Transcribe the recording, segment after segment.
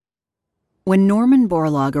When Norman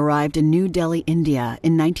Borlaug arrived in New Delhi, India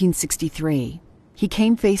in 1963, he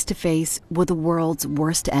came face to face with the world's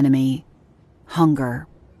worst enemy, hunger.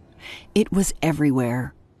 It was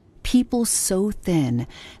everywhere. People so thin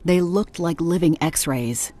they looked like living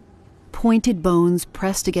X-rays. Pointed bones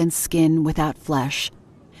pressed against skin without flesh.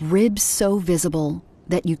 Ribs so visible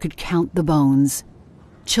that you could count the bones.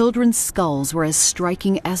 Children's skulls were as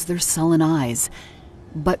striking as their sullen eyes.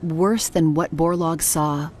 But worse than what Borlaug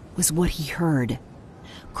saw was what he heard.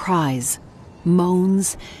 Cries,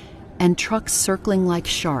 moans, and trucks circling like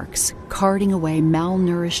sharks, carting away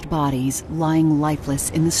malnourished bodies lying lifeless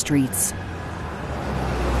in the streets.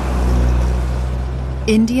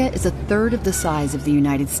 India is a third of the size of the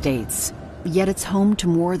United States, yet it's home to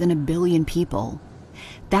more than 1 billion people.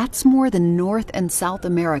 That's more than North and South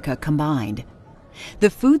America combined. The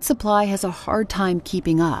food supply has a hard time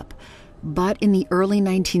keeping up. But in the early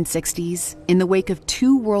 1960s, in the wake of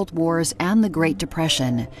 2 world wars and the Great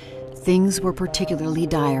Depression, things were particularly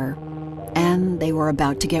dire, and they were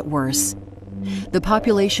about to get worse. The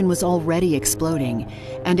population was already exploding,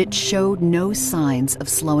 and it showed no signs of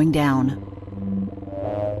slowing down.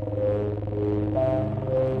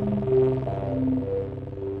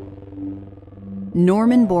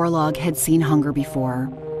 Norman Borlaug had seen hunger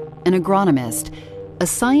before. An agronomist, a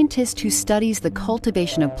scientist who studies the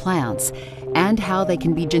cultivation of plants and how they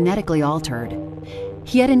can be genetically altered.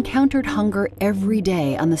 He had encountered hunger every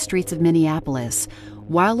day on the streets of Minneapolis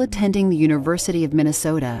while attending the University of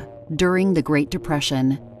Minnesota during the Great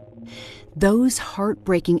Depression. Those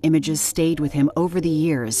heartbreaking images stayed with him over the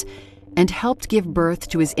years and helped give birth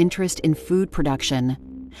to his interest in food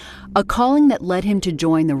production, a calling that led him to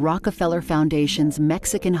join the Rockefeller Foundation's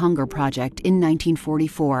Mexican Hunger Project in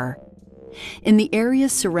 1944. In the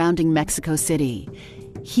areas surrounding Mexico City,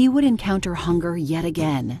 he would encounter hunger yet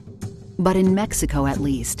again. But in Mexico, at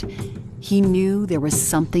least, he knew there was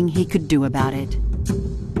something he could do about it.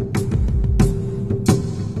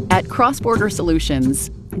 At Cross-Border Solutions,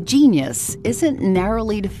 genius isn't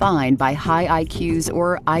narrowly defined by high IQs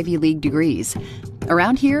or Ivy League degrees.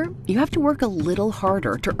 Around here, you have to work a little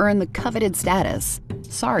harder to earn the coveted status.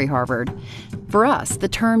 Sorry, Harvard. For us, the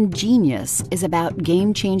term genius is about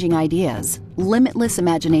game-changing ideas, limitless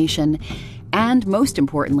imagination, and most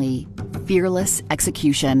importantly, fearless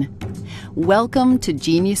execution. Welcome to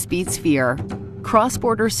Genius Beats Fear,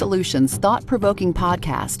 Cross-Border Solutions' thought-provoking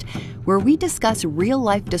podcast, where we discuss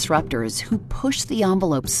real-life disruptors who push the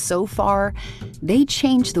envelope so far, they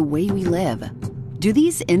change the way we live. Do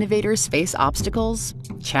these innovators face obstacles,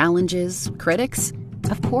 challenges, critics?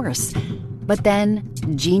 Of course. But then,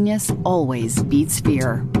 genius always beats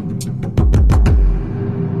fear.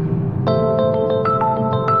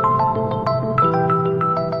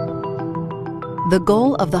 The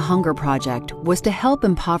goal of the Hunger Project was to help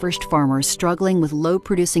impoverished farmers struggling with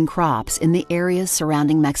low-producing crops in the areas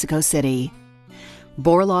surrounding Mexico City.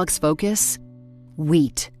 Borlaug's focus?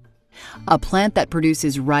 Wheat. A plant that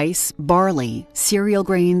produces rice, barley, cereal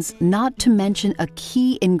grains, not to mention a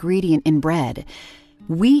key ingredient in bread.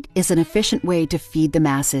 Wheat is an efficient way to feed the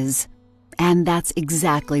masses. And that's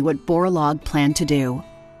exactly what Borlaug planned to do.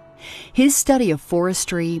 His study of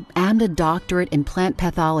forestry and a doctorate in plant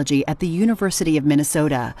pathology at the University of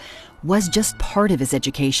Minnesota was just part of his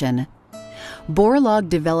education. Borlaug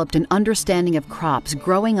developed an understanding of crops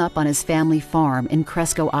growing up on his family farm in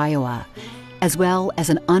Cresco, Iowa, as well as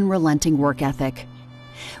an unrelenting work ethic.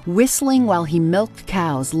 Whistling while he milked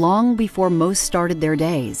cows long before most started their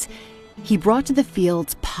days, he brought to the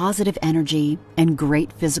fields positive energy and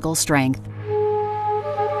great physical strength.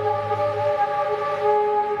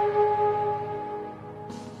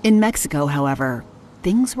 In Mexico, however,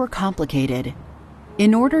 things were complicated.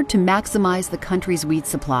 In order to maximize the country's wheat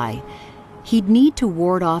supply, he'd need to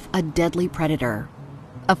ward off a deadly predator,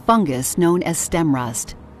 a fungus known as stem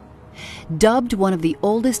rust. Dubbed one of the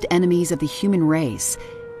oldest enemies of the human race,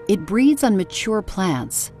 it breeds on mature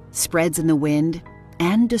plants, spreads in the wind,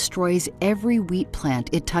 and destroys every wheat plant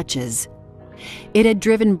it touches. It had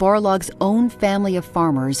driven Borlaug's own family of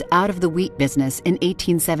farmers out of the wheat business in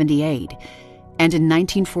 1878, and in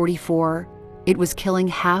 1944, it was killing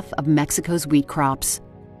half of Mexico's wheat crops.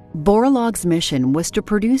 Borlaug's mission was to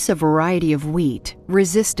produce a variety of wheat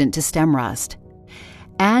resistant to stem rust.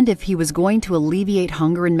 And if he was going to alleviate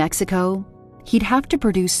hunger in Mexico, he'd have to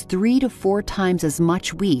produce 3 to 4 times as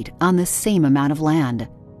much wheat on the same amount of land.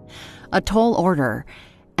 A tall order,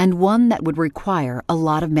 and one that would require a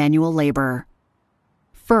lot of manual labor.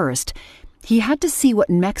 First, he had to see what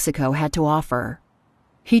Mexico had to offer.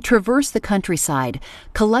 He traversed the countryside,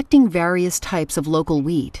 collecting various types of local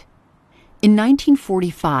wheat. In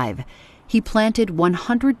 1945, He planted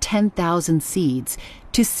 110,000 seeds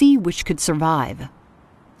to see which could survive.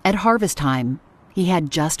 At harvest time, he had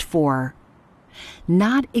just 4.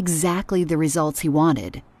 Not exactly the results he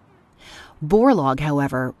wanted. Borlaug,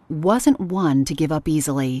 however, wasn't one to give up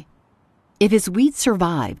easily. If his wheat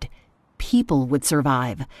survived, people would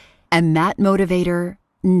survive, and that motivator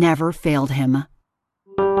never failed him.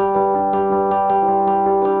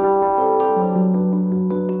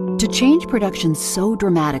 To change production so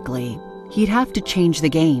dramatically, he'd have to change the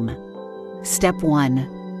game. Step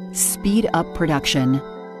 1. Speed up production.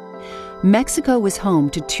 Mexico was home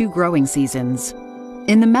to 2 growing seasons.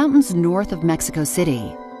 In the mountains north of Mexico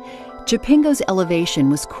City, Chapingo's elevation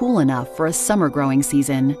was cool enough for a summer growing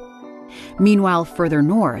season. Meanwhile, further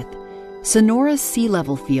north, Sonora's sea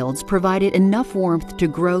level fields provided enough warmth to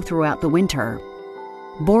grow throughout the winter.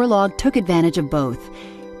 Borlaug took advantage of both,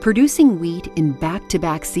 producing wheat in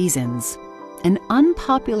back-to-back seasons, an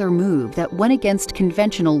unpopular move that went against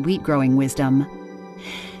conventional wheat growing wisdom.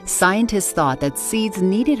 Scientists thought that seeds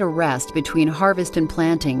needed a rest between harvest and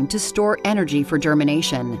planting to store energy for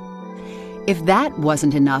germination. If that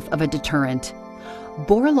wasn't enough of a deterrent,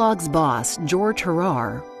 Borlaug's boss, George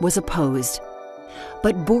Herrar, was opposed.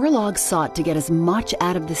 But Borlaug sought to get as much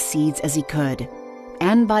out of the seeds as he could,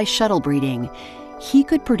 and by shuttle breeding, he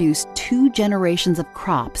could produce 2 generations of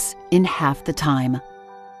crops in half the time.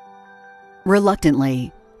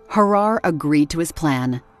 Reluctantly, Herrar agreed to his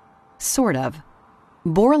plan. Sort of.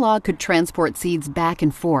 Borlaug could transport seeds back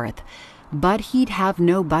and forth, but he'd have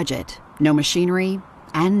no budget, no machinery,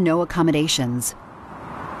 and no accommodations.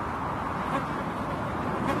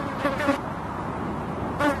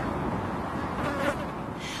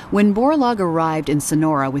 When Borlaug arrived in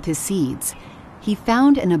Sonora with his seeds, he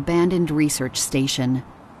found an abandoned research station.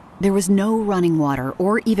 There was no running water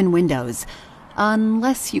or even windows,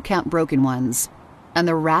 unless you count broken ones, and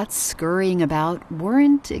the rats scurrying about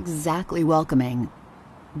weren't exactly welcoming.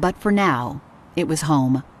 But for now, it was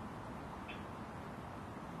home.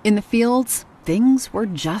 In the fields, things were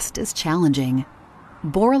just as challenging.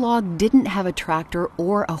 Borlaug didn't have a tractor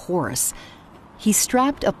or a horse. He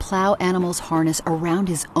strapped a plow animal's harness around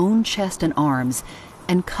his own chest and arms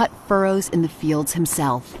and cut furrows in the fields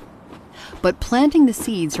himself. But planting the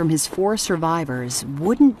seeds from his 4 survivors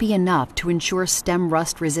wouldn't be enough to ensure stem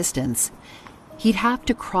rust resistance. He'd have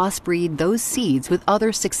to crossbreed those seeds with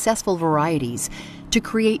other successful varieties to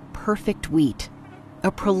create perfect wheat,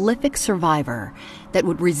 a prolific survivor that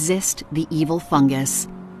would resist the evil fungus.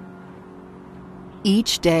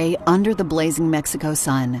 Each day under the blazing Mexico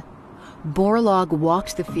sun, Borlaug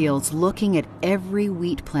walked the fields looking at every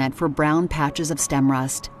wheat plant for brown patches of stem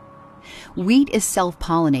rust. Wheat is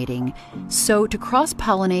self-pollinating, so to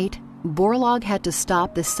cross-pollinate, Borlaug had to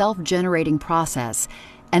stop the self-generating process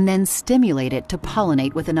and then stimulate it to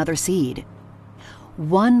pollinate with another seed.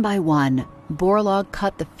 One by one, Borlaug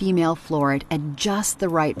cut the female floret at just the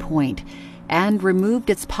right point and removed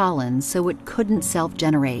its pollen so it couldn't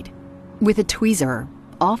self-generate. With a tweezer,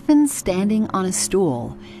 often standing on a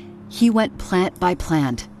stool, he went plant by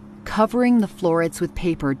plant, covering the florets with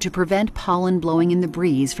paper to prevent pollen blowing in the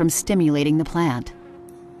breeze from stimulating the plant.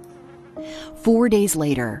 4 days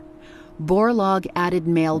later, Borlaug added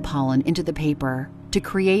male pollen into the paper to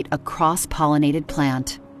create a cross-pollinated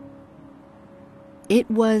plant. It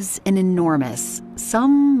was an enormous,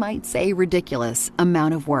 some might say ridiculous,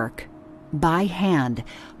 amount of work. By hand,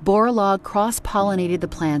 Borlaug cross-pollinated the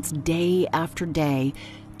plants day after day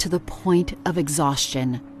to the point of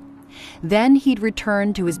exhaustion. Then he'd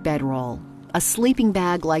return to his bedroll, a sleeping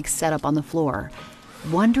bag-like setup on the floor,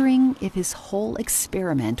 wondering if his whole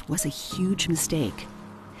experiment was a huge mistake.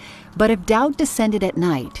 But if doubt descended at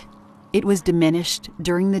night, it was diminished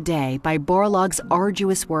during the day by Borlaug's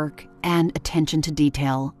arduous work and attention to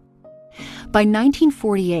detail. By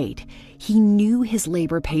 1948, he knew his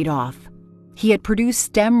labor paid off. He had produced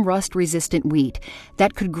stem rust-resistant wheat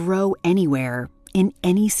that could grow anywhere, in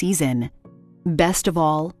any season. Best of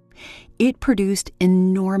all, it produced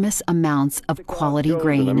enormous amounts of quality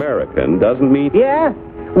grain. An American doesn't mean... Yeah?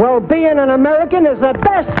 Well, being an American is the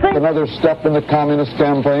best thing. Another step in the communist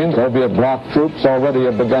campaign. Soviet bloc troops already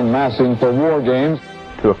have begun massing for war games.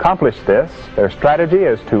 To accomplish this, their strategy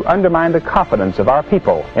is to undermine the confidence of our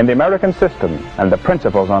people in the American system and the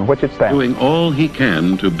principles on which it stands. Doing all he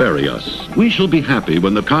can to bury us. We shall be happy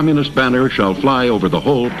when the communist banner shall fly over the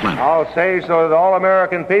whole planet. I'll say so that all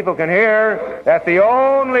American people can hear that the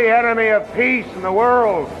only enemy of peace in the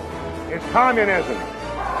world is communism.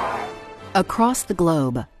 Across the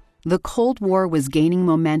globe, the Cold War was gaining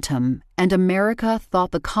momentum, and America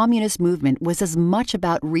thought the communist movement was as much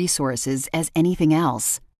about resources as anything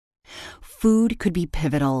else. Food could be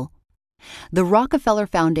pivotal. The Rockefeller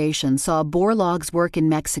Foundation saw Borlaug's work in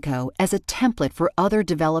Mexico as a template for other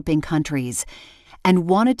developing countries and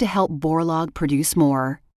wanted to help Borlaug produce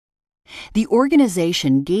more. The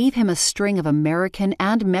organization gave him a string of American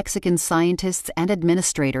and Mexican scientists and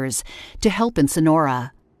administrators to help in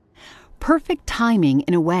Sonora. Perfect timing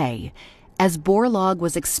in a way, as Borlaug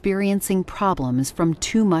was experiencing problems from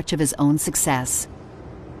too much of his own success.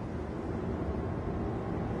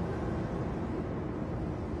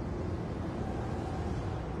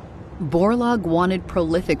 Borlaug wanted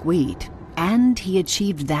prolific wheat, and he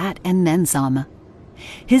achieved that and then some.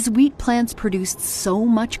 His wheat plants produced so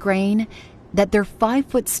much grain that their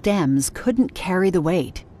 5-foot stems couldn't carry the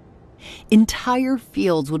weight. Entire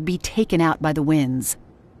fields would be taken out by the winds.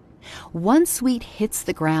 Once wheat hits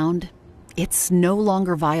the ground, it's no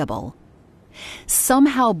longer viable.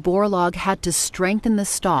 Somehow Borlaug had to strengthen the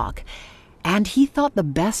stalk, and he thought the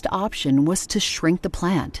best option was to shrink the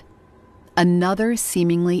plant. Another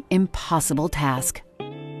seemingly impossible task.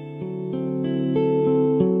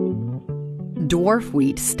 Dwarf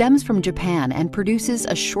wheat stems from Japan and produces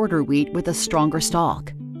a shorter wheat with a stronger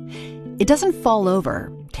stalk. It doesn't fall over,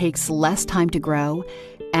 takes less time to grow,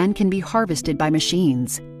 and can be harvested by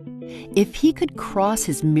machines. If he could cross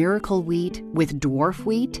his miracle wheat with dwarf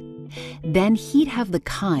wheat, then he'd have the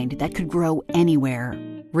kind that could grow anywhere,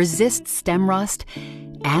 resist stem rust,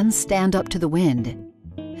 and stand up to the wind.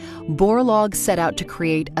 Borlaug set out to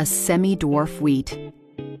create a semi-dwarf wheat.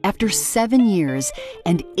 After 7 years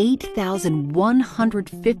and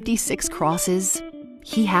 8,156 crosses,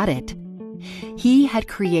 he had it. He had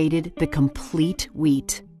created the complete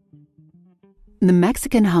wheat. The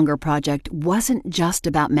Mexican Hunger Project wasn't just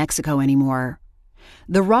about Mexico anymore.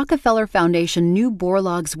 The Rockefeller Foundation knew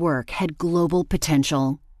Borlaug's work had global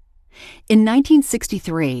potential. In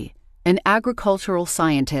 1963, an agricultural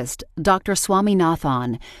scientist, Dr.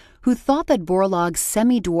 Swaminathan, who thought that Borlaug's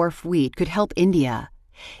semi-dwarf wheat could help India,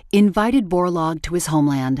 invited Borlaug to his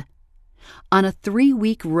homeland. On a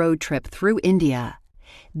 3-week road trip through India,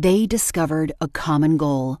 they discovered a common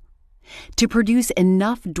goal: to produce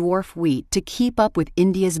enough dwarf wheat to keep up with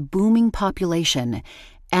India's booming population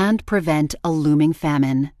and prevent a looming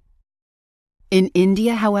famine. In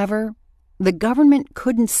India, however, the government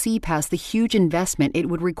couldn't see past the huge investment it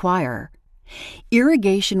would require.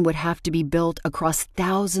 Irrigation would have to be built across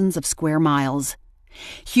thousands of square miles.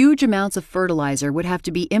 Huge amounts of fertilizer would have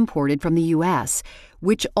to be imported from the U.S.,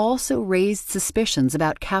 which also raised suspicions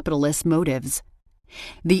about capitalist motives.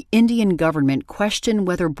 The Indian government questioned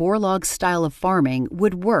whether Borlaug's style of farming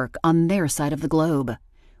would work on their side of the globe.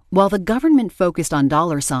 While the government focused on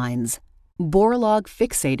dollar signs, Borlaug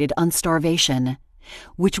fixated on starvation,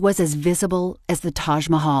 which was as visible as the Taj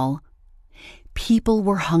Mahal. People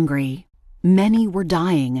were hungry. Many were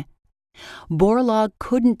dying. Borlaug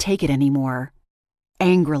couldn't take it anymore.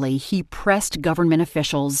 Angrily, he pressed government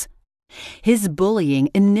officials. His bullying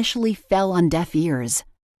initially fell on deaf ears.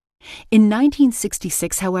 In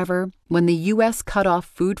 1966, however, when the U.S. cut off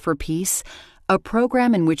Food for Peace, a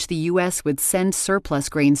program in which the U.S. would send surplus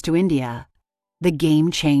grains to India, the game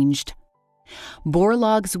changed.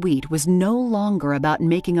 Borlaug's wheat was no longer about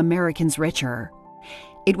making Americans richer.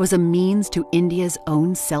 It was a means to India's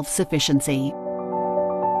own self-sufficiency.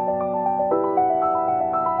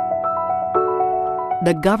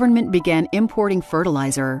 The government began importing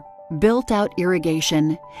fertilizer, built out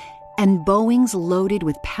irrigation, and Boeings loaded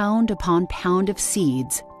with pound upon pound of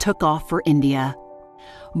seeds took off for India.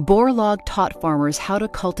 Borlaug taught farmers how to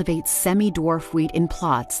cultivate semi-dwarf wheat in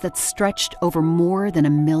plots that stretched over more than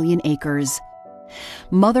 1 million acres.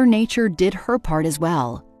 Mother Nature did her part as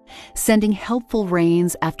well, sending helpful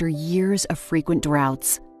rains after years of frequent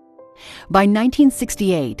droughts. By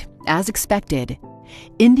 1968, as expected,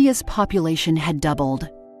 India's population had doubled.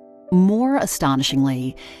 More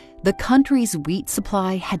astonishingly, the country's wheat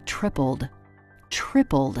supply had tripled.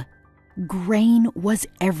 Grain was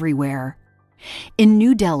everywhere. In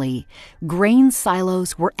New Delhi, grain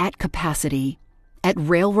silos were at capacity. At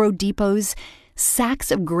railroad depots,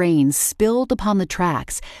 sacks of grain spilled upon the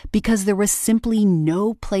tracks because there was simply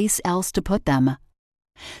no place else to put them.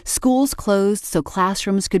 Schools closed so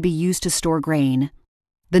classrooms could be used to store grain.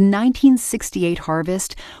 The 1968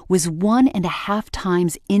 harvest was 1.5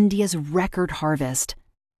 times India's record harvest.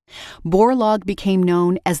 Borlaug became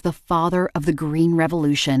known as the father of the Green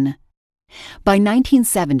Revolution. By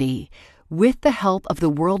 1970, with the help of the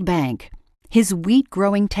World Bank, his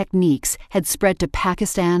wheat-growing techniques had spread to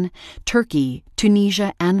Pakistan, Turkey,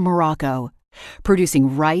 Tunisia, and Morocco,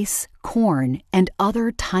 producing rice, corn, and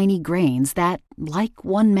other tiny grains that, like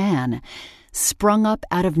one man, sprung up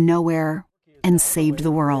out of nowhere and saved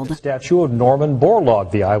the world. Statue of Norman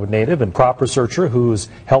Borlaug, the Iowa native and crop researcher who's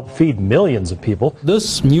helped feed millions of people.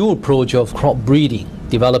 This new approach of crop breeding,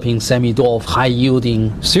 developing semi-dwarf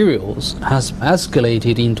high-yielding cereals, has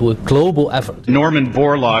escalated into a global effort. Norman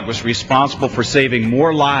Borlaug was responsible for saving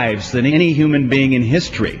more lives than any human being in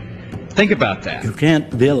history. Think about that. You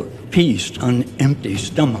can't build peace on an empty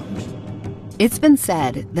stomach. It's been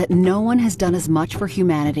said that no one has done as much for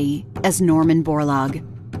humanity as Norman Borlaug.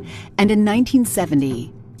 And in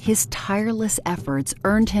 1970, his tireless efforts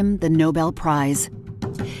earned him the Nobel Prize.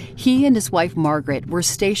 He and his wife Margaret were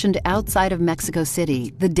stationed outside of Mexico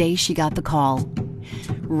City the day she got the call.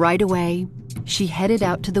 Right away, she headed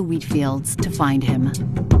out to the wheat fields to find him.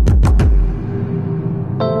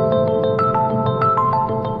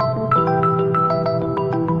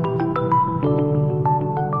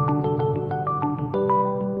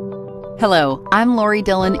 Hello, I'm Lori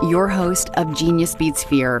Dillon, your host of Genius Beats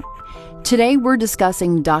Fear. Today we're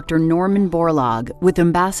discussing Dr. Norman Borlaug with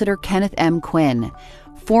Ambassador Kenneth M. Quinn,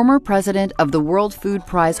 former president of the World Food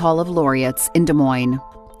Prize Hall of Laureates in Des Moines.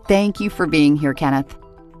 Thank you for being here, Kenneth.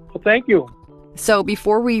 Well, thank you. So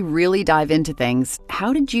before we really dive into things,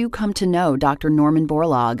 how did you come to know Dr. Norman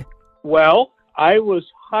Borlaug? Well, I was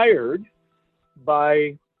hired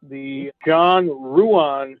by the John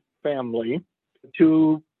Ruan family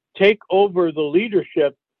to take over the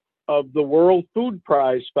leadership of the World Food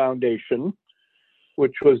Prize Foundation,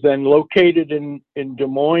 which was then located in Des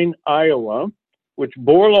Moines, Iowa, which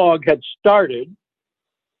Borlaug had started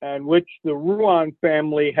and which the Ruan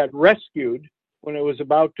family had rescued when it was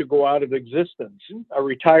about to go out of existence. I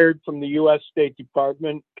retired from the U.S. State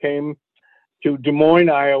Department, came to Des Moines,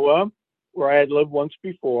 Iowa, where I had lived once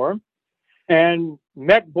before, and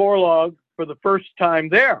met Borlaug for the first time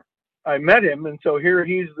there. I met him, and so here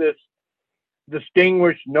he's this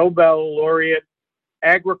distinguished Nobel laureate.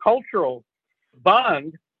 Agricultural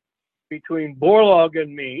bond between Borlaug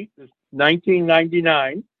and me,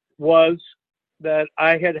 1999, was that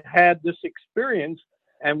I had had this experience,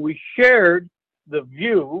 and we shared the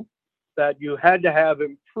view that you had to have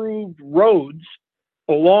improved roads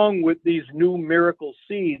along with these new miracle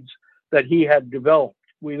seeds that he had developed.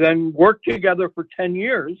 We then worked together for 10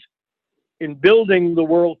 years in building the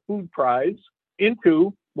World Food Prize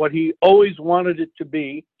into what he always wanted it to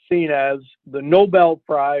be, seen as the Nobel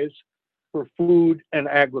Prize for Food and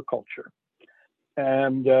Agriculture.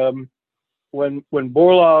 And when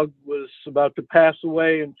Borlaug was about to pass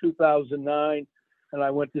away in 2009, and I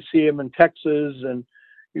went to see him in Texas, and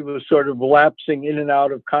he was sort of lapsing in and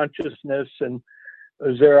out of consciousness, and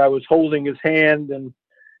I was holding his hand, and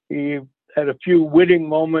he had a few witting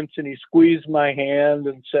moments, and he squeezed my hand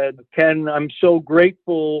and said, "Ken, I'm so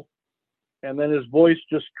grateful." And then his voice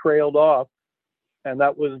just trailed off. And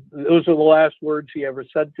those are the last words he ever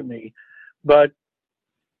said to me. But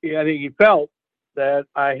I think he felt that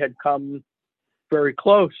I had come very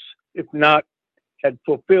close, if not had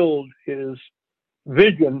fulfilled his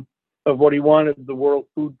vision of what he wanted the World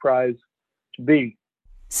Food Prize to be.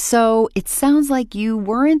 So it sounds like you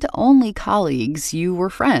weren't only colleagues, you were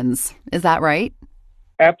friends. Is that right?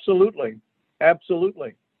 Absolutely.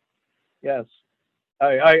 Absolutely. Yes.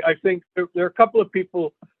 I think there are a couple of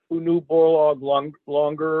people who knew Borlaug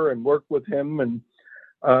longer and worked with him and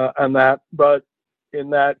that. But in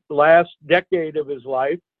that last decade of his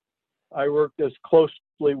life, I worked as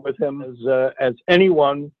closely with him as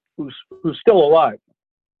anyone who's still alive.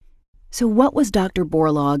 So what was Dr.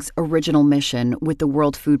 Borlaug's original mission with the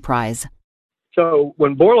World Food Prize? So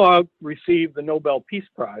when Borlaug received the Nobel Peace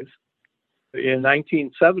Prize in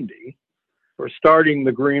 1970 for starting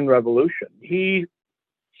the Green Revolution, he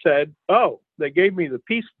said, "Oh, they gave me the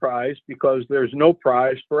Peace Prize because there's no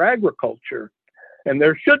prize for agriculture, and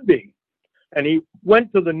there should be." And he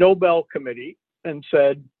went to the Nobel Committee and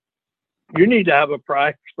said, "You need to have a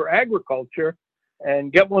prize for agriculture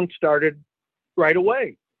and get one started right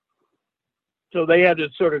away." So they had to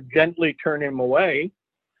sort of gently turn him away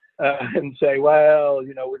and say, "Well,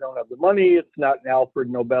 we don't have the money. It's not in Alfred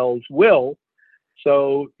Nobel's will."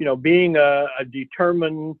 So, being a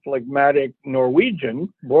determined, phlegmatic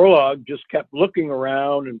Norwegian, Borlaug just kept looking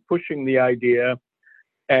around and pushing the idea,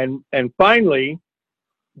 and finally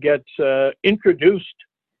gets introduced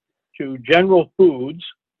to General Foods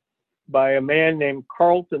by a man named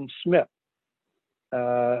Carlton Smith.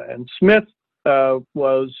 And Smith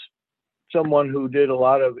was someone who did a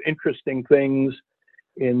lot of interesting things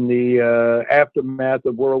in the aftermath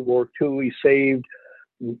of World War II. He saved,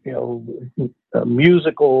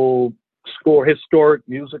 historic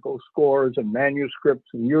musical scores and manuscripts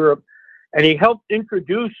in Europe. And he helped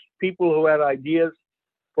introduce people who had ideas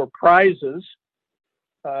for prizes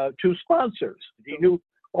two sponsors. He knew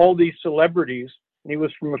all these celebrities, and he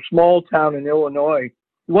was from a small town in Illinois.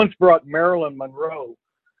 He once brought Marilyn Monroe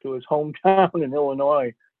to his hometown in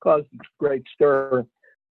Illinois, caused a great stir.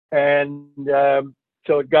 And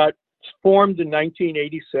so it got formed in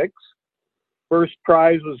 1986. First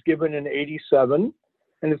prize was given in 87,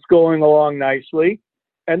 and it's going along nicely.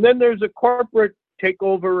 And then there's a corporate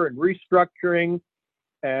takeover and restructuring.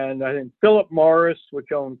 And I think Philip Morris,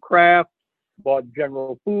 which owned Kraft, bought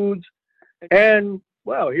General Foods. And,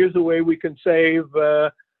 well, here's a way we can save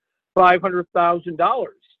 $500,000,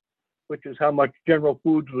 which is how much General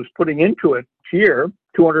Foods was putting into it each year,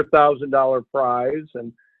 $200,000 prize.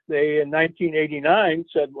 And they, in 1989,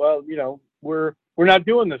 said, well, you know, we're not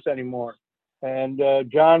doing this anymore. And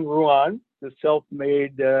John Ruan, the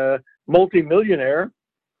self-made multimillionaire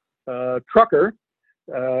trucker,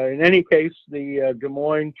 in any case, the Des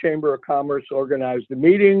Moines Chamber of Commerce organized a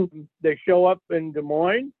meeting. They show up in Des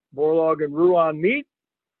Moines. Borlaug and Ruan meet.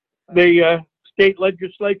 The state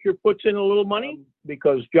legislature puts in a little money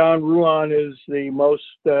because John Ruan is the most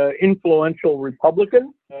influential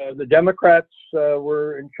Republican. The Democrats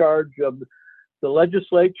were in charge of the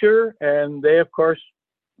legislature, and they, of course,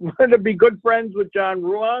 wanted to be good friends with John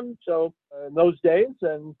Ruan. So in those days,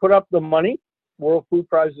 and put up the money. World Food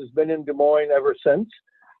Prize has been in Des Moines ever since,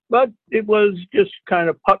 but it was just kind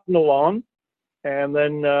of putting along. And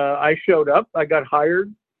then I showed up. I got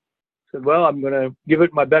hired. Said, well, I'm going to give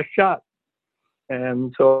it my best shot.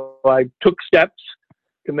 And so I took steps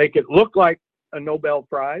to make it look like a Nobel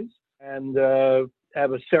Prize and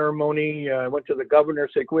have a ceremony. I went to the governor,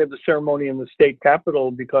 said, can we have the ceremony in the state capitol?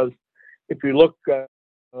 Because if you look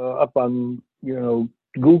up on, you know,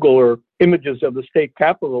 Google or images of the state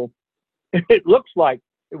capitol, it looks like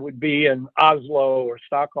it would be in Oslo or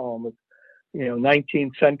Stockholm, with, you know,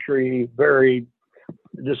 19th century, very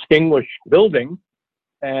distinguished building,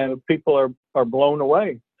 and people are blown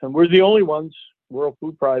away. And we're the only ones, World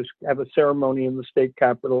Food Prize, have a ceremony in the state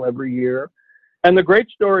capitol every year. And the great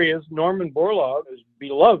story is Norman Borlaug is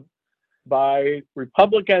beloved by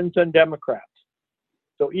Republicans and Democrats.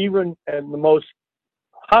 So even in the most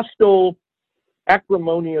hostile,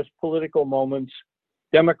 acrimonious political moments,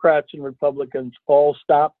 Democrats and Republicans all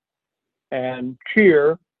stop and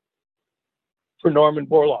cheer for Norman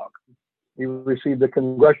Borlaug. He received the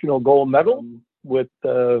Congressional Gold Medal with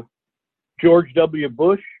George W.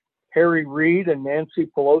 Bush, Harry Reid, and Nancy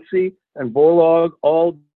Pelosi, and Borlaug,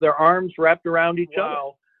 all their arms wrapped around each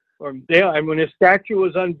other. Yeah, and when his statue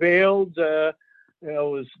was unveiled, it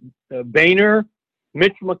was Boehner,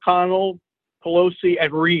 Mitch McConnell, Pelosi,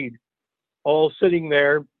 and Reid all sitting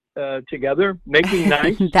there together, making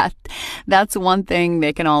nice. That's one thing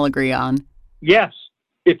they can all agree on. Yes,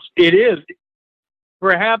 it is.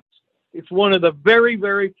 Perhaps it's one of the very,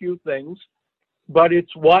 very few things, but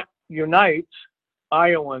it's what unites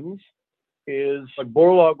Iowans, is what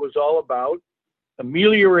Borlaug was all about,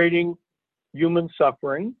 ameliorating human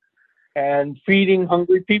suffering and feeding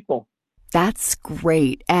hungry people. That's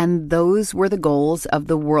great. And those were the goals of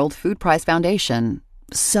the World Food Prize Foundation.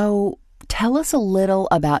 So tell us a little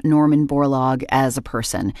about Norman Borlaug as a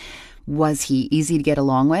person. Was he easy to get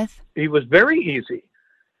along with? He was very easy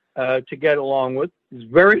to get along with. He was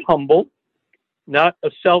very humble, not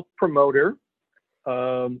a self-promoter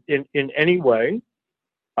in any way.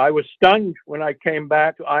 I was stunned when I came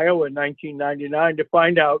back to Iowa in 1999 to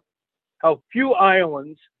find out how few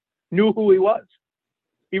Iowans knew who he was,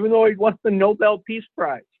 even though he won the Nobel Peace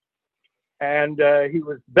Prize. And he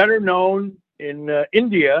was better known in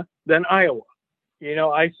India than Iowa. You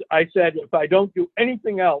know, I said, if I don't do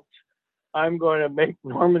anything else, I'm going to make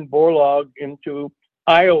Norman Borlaug into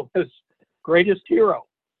Iowa's greatest hero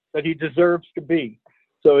that he deserves to be.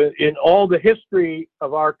 So in all the history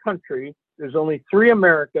of our country, there's only 3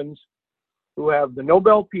 Americans who have the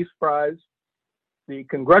Nobel Peace Prize, the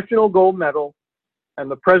Congressional Gold Medal, and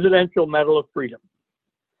the Presidential Medal of Freedom.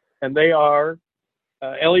 And they are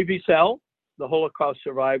Elie Wiesel, the Holocaust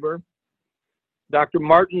survivor, Dr.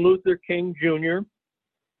 Martin Luther King Jr.,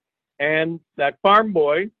 and that farm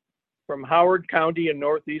boy from Howard County in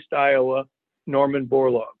northeast Iowa, Norman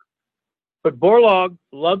Borlaug. But Borlaug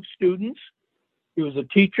loved students. He was a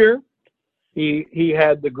teacher. He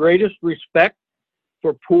had the greatest respect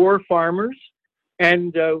for poor farmers.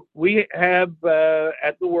 And we have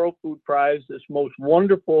at the World Food Prize this most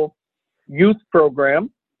wonderful youth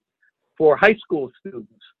program for high school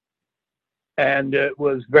students. And it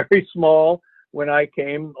was very small when I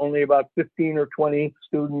came, only about 15 or 20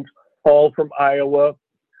 students, all from Iowa.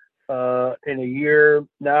 In a year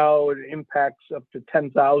now, it impacts up to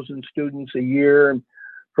 10,000 students a year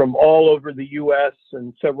from all over the U.S.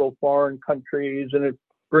 and several foreign countries. And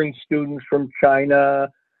bring students from China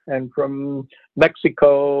and from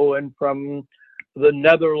Mexico and from the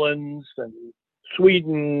Netherlands and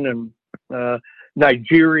Sweden and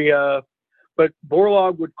Nigeria. But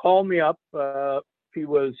Borlaug would call me up. He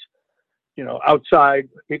was, outside,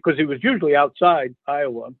 because he was usually outside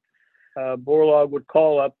Iowa. Borlaug would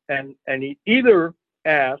call up and he either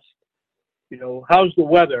asked, how's the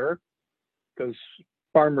weather? Because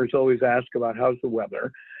farmers always ask about how's the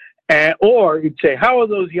weather. Or he'd say, how are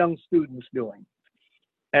those young students doing?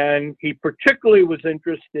 And he particularly was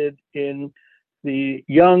interested in the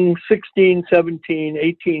young 16,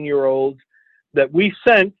 17, 18-year-olds that we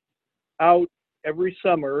sent out every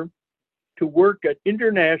summer to work at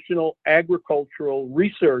international agricultural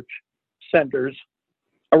research centers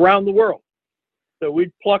around the world. So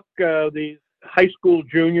we'd pluck these high school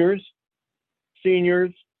juniors,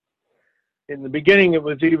 seniors. In the beginning, it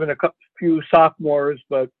was even a few sophomores,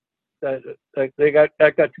 but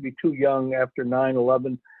that got to be too young after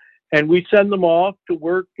 9/11. And we send them off to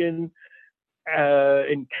work in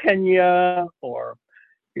Kenya or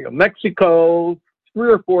Mexico,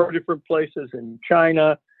 3 or 4 different places in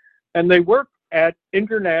China, and they work at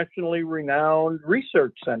internationally renowned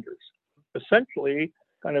research centers. Essentially,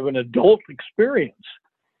 kind of an adult experience,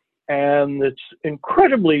 and it's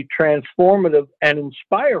incredibly transformative and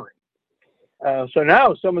inspiring. So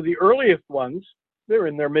now, some of the earliest ones, they're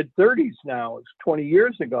in their mid-30s now. It's 20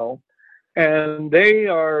 years ago. And they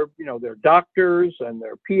are, they're doctors and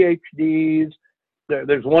they're PhDs.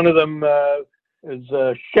 There's one of them is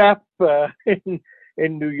a chef in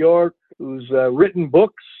New York who's written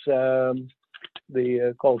books, called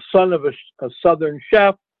Son of a Southern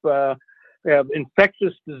Chef. They have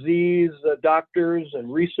infectious disease doctors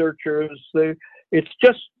and researchers. It's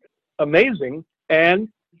just amazing. And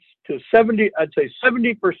to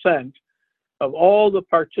 70% of all the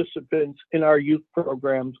participants in our youth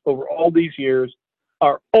programs over all these years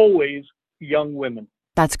are always young women.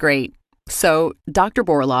 That's great. So Dr.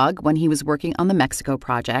 Borlaug, when he was working on the Mexico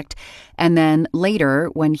project, and then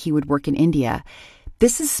later when he would work in India,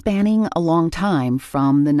 this is spanning a long time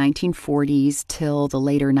from the 1940s till the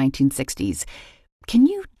later 1960s. Can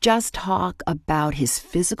you just talk about his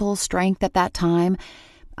physical strength at that time?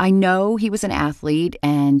 I know he was an athlete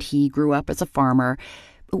and he grew up as a farmer.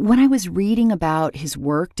 When I was reading about his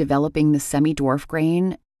work developing the semi-dwarf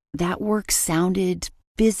grain, that work sounded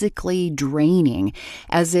physically draining,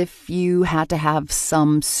 as if you had to have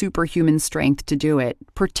some superhuman strength to do it,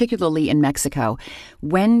 particularly in Mexico,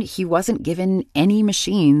 when he wasn't given any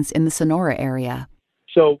machines in the Sonora area.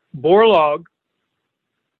 So Borlaug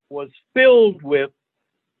was filled with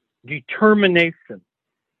determination.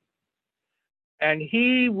 And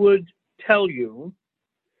he would tell you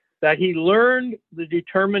that he learned the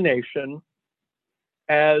determination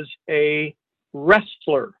as a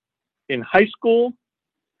wrestler in high school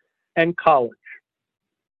and college.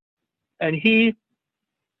 And he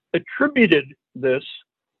attributed this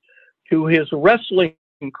to his wrestling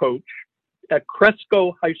coach at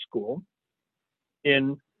Cresco High School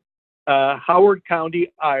in Howard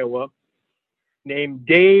County, Iowa, named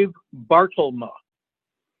Dave Bartlema.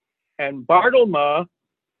 And Bartlema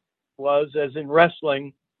was, as in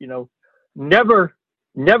wrestling,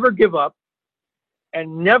 never give up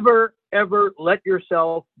and never, ever let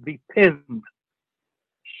yourself be pinned.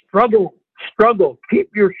 Struggle, keep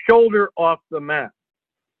your shoulder off the mat.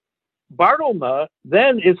 Bartlema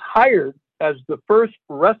then is hired as the first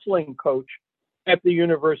wrestling coach at the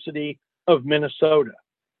University of Minnesota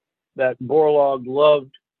that Borlaug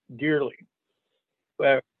loved dearly.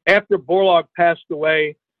 After Borlaug passed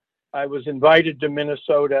away, I was invited to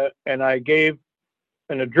Minnesota and I gave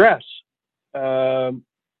an address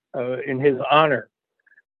in his honor.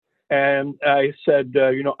 And I said,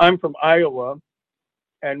 I'm from Iowa,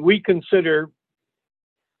 and we consider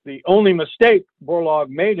the only mistake Borlaug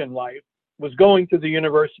made in life was going to the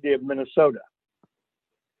University of Minnesota.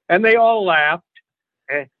 And they all laughed,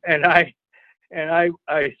 and I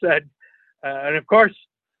said, and of course,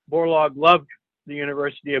 Borlaug loved the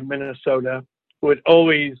University of Minnesota, would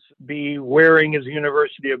always be wearing his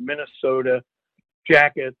University of Minnesota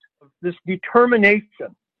jacket. This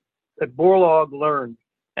determination that Borlaug learned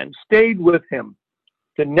and stayed with him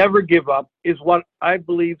to never give up is what I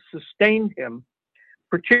believe sustained him,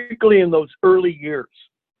 particularly in those early years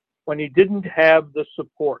when he didn't have the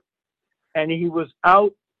support. And he was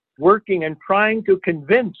out working and trying to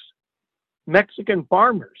convince Mexican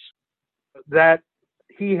farmers that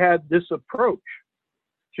he had this approach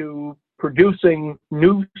to producing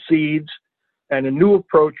new seeds and a new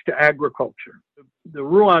approach to agriculture. The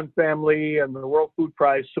Ruan family and the World Food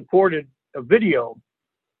Prize supported a video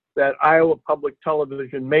that Iowa Public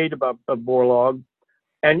Television made about Borlaug.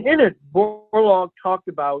 And in it, Borlaug talked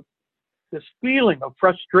about this feeling of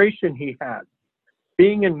frustration he had.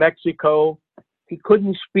 Being in Mexico, he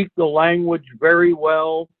couldn't speak the language very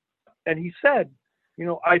well. And he said, you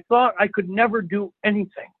know, I thought I could never do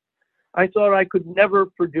anything. I thought I could never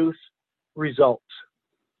produce results.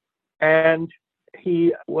 And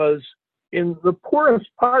he was in the poorest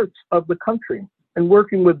parts of the country and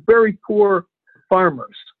working with very poor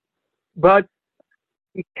farmers. But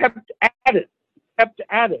he kept at it,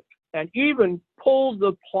 and even pulled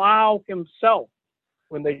the plow himself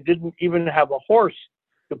when they didn't even have a horse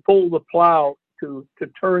to pull the plow to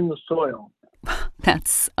turn the soil.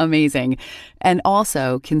 That's amazing. And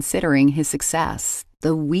also, considering his success,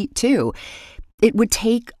 the wheat too, it would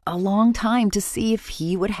take a long time to see if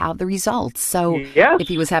he would have the results. So if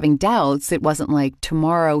he was having doubts, it wasn't like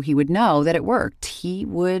tomorrow he would know that it worked. He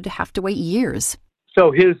would have to wait years.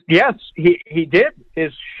 So he did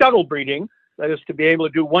his shuttle breeding, that is to be able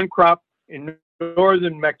to do one crop in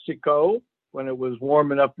northern Mexico when it was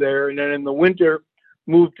warm enough there, and then in the winter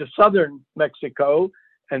move to southern Mexico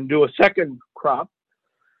and do a second crop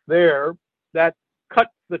there. That cut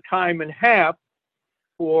the time in half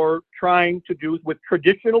for trying to do with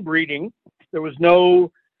traditional breeding. There was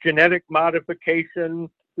no genetic modification.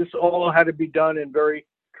 This all had to be done in very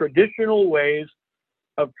traditional ways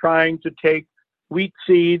of trying to take wheat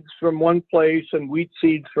seeds from one place and wheat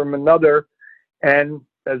seeds from another, and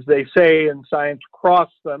as they say in science,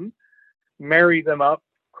 cross them, marry them up,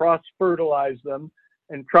 cross-fertilize them,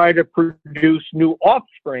 and try to produce new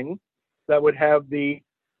offspring that would have the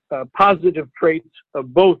positive traits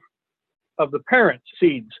of both of the parent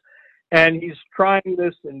seeds. And he's trying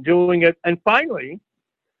this and doing it. And finally,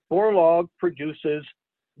 Borlaug produces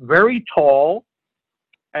very tall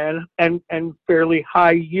and fairly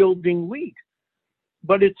high-yielding wheat.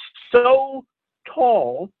 But it's so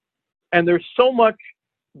tall, and there's so much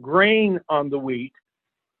grain on the wheat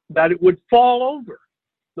that it would fall over.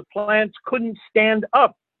 The plants couldn't stand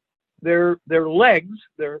up. Their legs,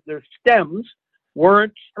 their stems,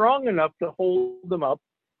 weren't strong enough to hold them up.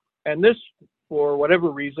 And this, for whatever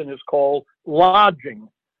reason, is called lodging.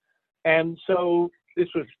 And so this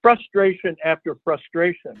was frustration after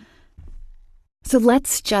frustration. So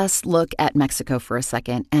let's just look at Mexico for a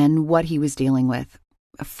second and what he was dealing with.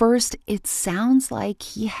 First, it sounds like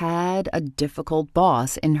he had a difficult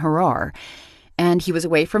boss in Gerard. And he was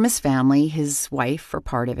away from his family, his wife for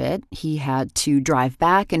part of it. He had to drive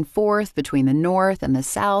back and forth between the north and the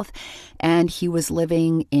south, and he was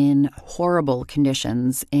living in horrible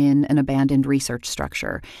conditions in an abandoned research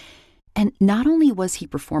structure. And not only was he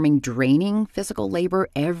performing draining physical labor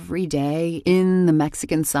every day in the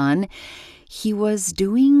Mexican sun, he was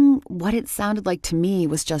doing what it sounded like to me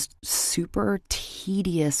was just super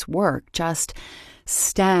tedious work, just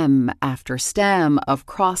stem after stem of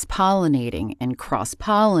cross-pollinating and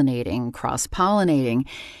cross-pollinating.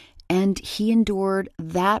 And he endured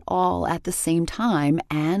that all at the same time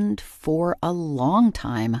and for a long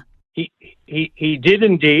time. He did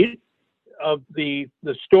indeed. Of the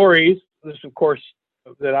stories, this of course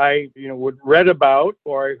that I would read about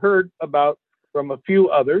or I heard about from a few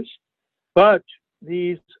others, but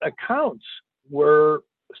these accounts were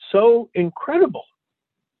so incredible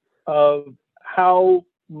of how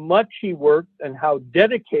much he worked and how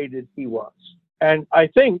dedicated he was. And I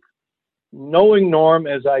think, knowing Norm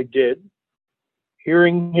as I did,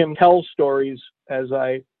 hearing him tell stories as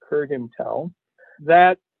I heard him tell,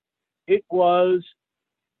 that it was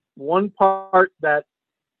one part that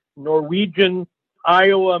Norwegian,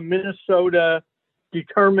 Iowa, Minnesota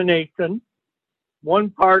determination, one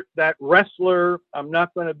part that wrestler, I'm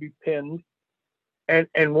not going to be pinned, and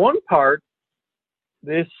one part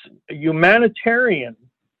this humanitarian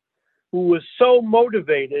who was so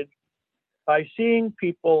motivated by seeing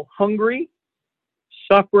people hungry,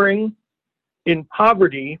 suffering, in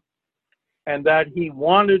poverty, and that he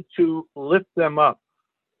wanted to lift them up.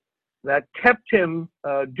 That kept him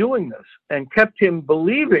doing this and kept him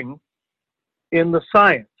believing in the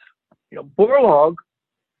science. Borlaug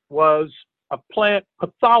was a plant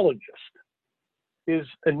pathologist. His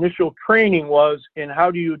initial training was in how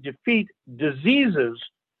do you defeat diseases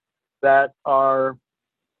that are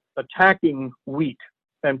attacking wheat,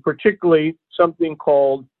 and particularly something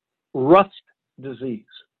called rust disease.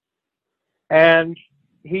 And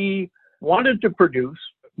he wanted to produce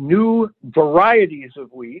new varieties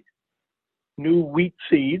of wheat, new wheat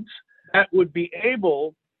seeds that would be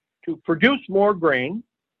able to produce more grain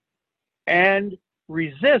and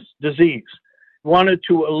resist disease. He wanted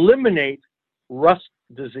to eliminate rust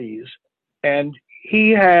disease, and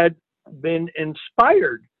he had been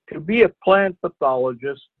inspired to be a plant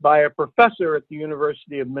pathologist by a professor at the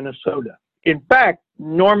University of Minnesota. In fact,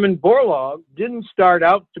 Norman Borlaug didn't start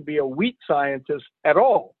out to be a wheat scientist at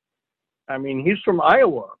all. I mean, he's from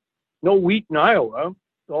Iowa. No wheat in Iowa,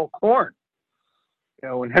 it's all corn. You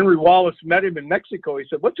know, when Henry Wallace met him in Mexico, he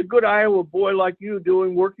said, "What's a good Iowa boy like you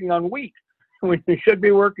doing working on wheat when you should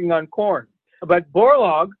be working on corn?" But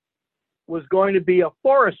Borlaug was going to be a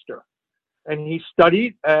forester, and he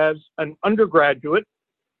studied as an undergraduate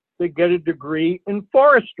to get a degree in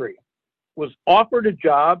forestry, was offered a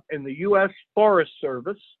job in the U.S. Forest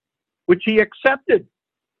Service, which he accepted.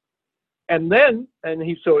 And then,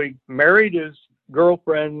 he married his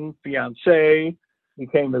girlfriend, fiancée,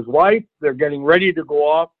 became his wife. They're getting ready to go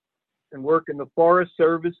off and work in the Forest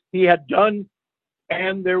Service. He had done,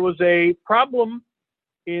 and there was a problem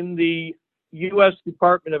in the U.S.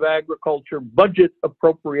 Department of Agriculture budget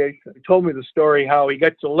appropriation. He told me the story how he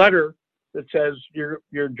gets a letter that says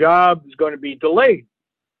your job is going to be delayed.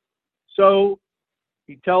 So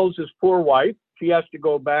he tells his poor wife she has to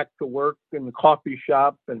go back to work in the coffee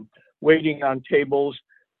shop and waiting on tables.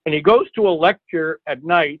 And he goes to a lecture at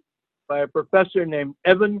night by a professor named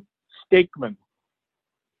Evan Stakeman.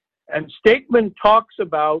 And Stakeman talks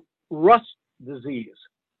about rust disease.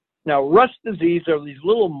 Now, rust disease are these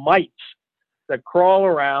little mites that crawl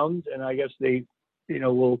around, and I guess they,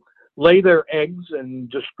 will lay their eggs and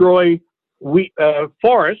destroy wheat,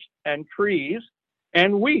 forests and trees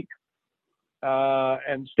and wheat.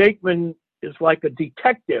 And Stakeman is like a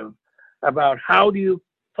detective about how do you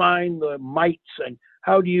find the mites and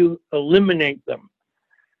how do you eliminate them.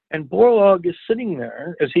 And Borlaug is sitting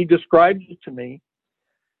there, as he describes it to me,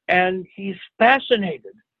 and he's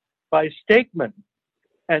fascinated by Stakeman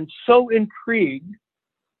and so intrigued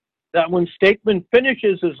that when Stakeman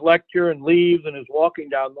finishes his lecture and leaves and is walking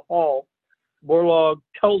down the hall, Borlaug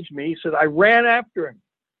tells me, he said, I ran after him.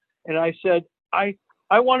 And I said, I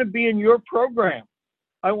want to be in your program.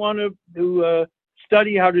 I want to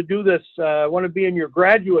study how to do this. I want to be in your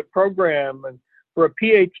graduate program and for a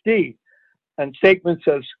PhD. And Stakeman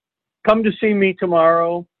says, come to see me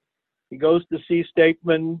tomorrow. He goes to see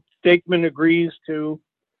Stakeman. Stakeman agrees to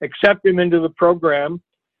accept him into the program.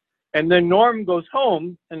 And then Norm goes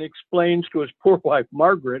home and explains to his poor wife,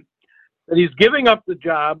 Margaret, that he's giving up the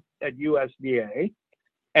job at USDA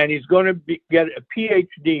and he's going to get a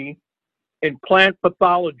PhD in plant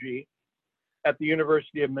pathology at the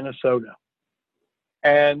University of Minnesota.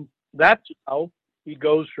 And that's how he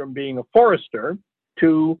goes from being a forester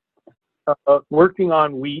to working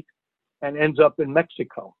on wheat and ends up in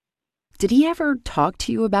Mexico. Did he ever talk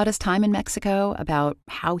to you about his time in Mexico, about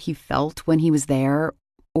how he felt when he was there,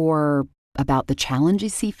 or about the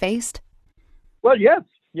challenges he faced? Well, yes.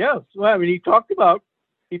 Well, I mean, he talked about,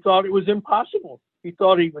 he thought it was impossible. He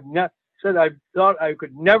thought he would not, said, I thought I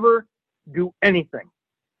could never do anything.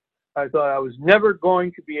 I thought I was never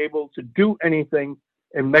going to be able to do anything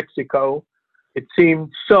in Mexico. It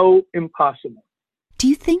seemed so impossible. Do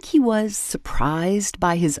you think he was surprised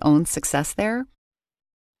by his own success there?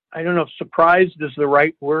 I don't know if surprised is the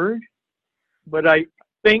right word, but I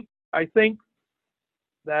think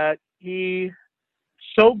that he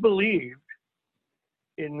so believed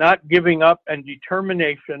in not giving up and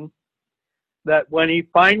determination that when he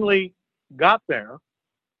finally got there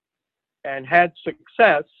and had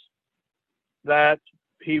success, that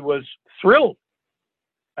he was thrilled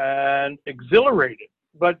and exhilarated.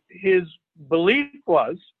 But his belief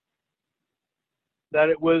was that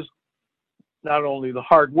it was not only the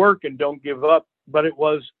hard work and don't give up, but it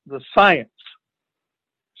was the science.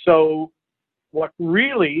 So what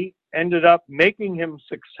really ended up making him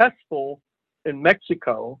successful in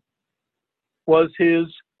Mexico was his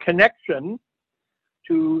connection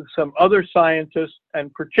to some other scientists,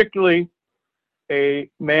 and particularly a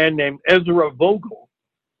man named Ezra Vogel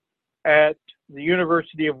at the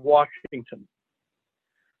University of Washington.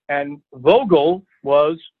 And Vogel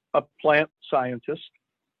was a plant scientist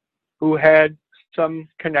who had some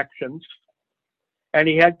connections, and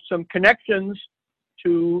he had some connections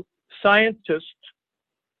to scientists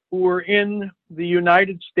who were in the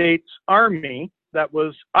United States Army that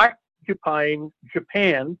was occupying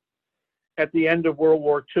Japan at the end of World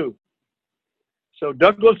War II. So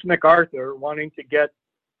Douglas MacArthur, wanting to get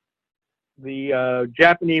the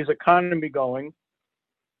Japanese economy going,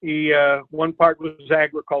 he one part was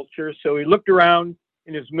agriculture, so he looked around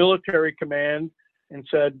in his military command and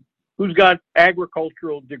said, who's got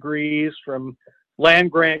agricultural degrees from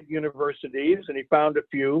land-grant universities? And he found a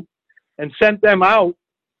few and sent them out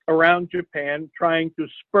around Japan trying to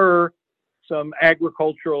spur some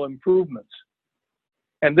agricultural improvements.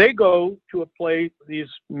 And they go to a place, these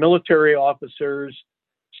military officers,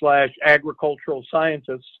 / agricultural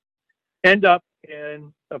scientists end up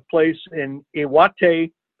in a place in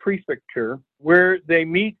Iwate Prefecture where they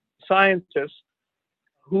meet scientists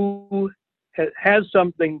who has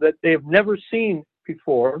something that they've never seen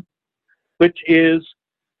before, which is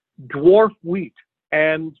dwarf wheat.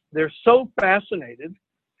 And they're so fascinated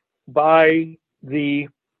by the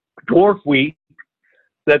dwarf wheat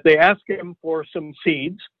that they ask him for some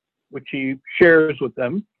seeds, which he shares with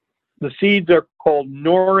them. The seeds are called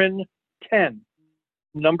Norin 10,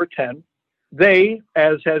 number 10. They,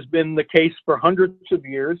 as has been the case for hundreds of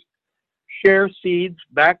years, share seeds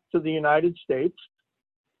back to the United States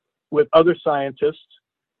with other scientists.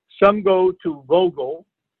 Some go to Vogel.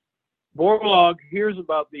 Borlaug hears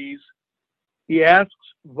about these. He asks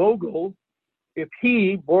Vogel if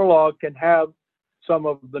he, Borlaug, can have some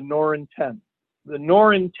of the Norin 10. The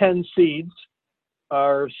Norin 10 seeds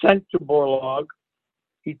are sent to Borlaug.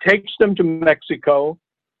 He takes them to Mexico.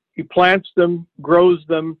 He plants them, grows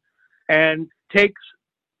them, and takes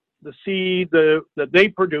the seed that they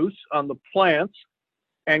produce on the plants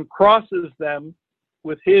and crosses them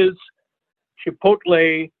with his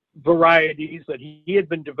chipotle varieties that he had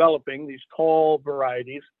been developing, these tall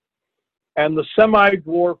varieties. And the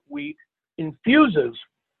semi-dwarf wheat infuses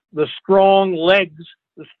the strong legs,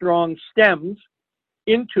 the strong stems,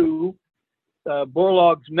 into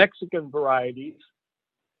Borlaug's Mexican varieties.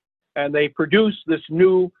 And they produce this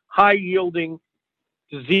new high-yielding,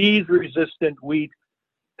 disease-resistant wheat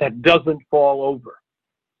that doesn't fall over.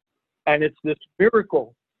 And it's this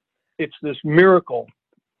miracle. It's this miracle.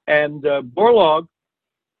 And Borlaug,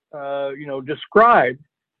 described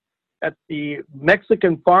at the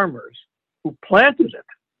Mexican farmers who planted it,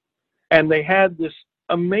 and they had this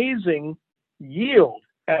amazing yield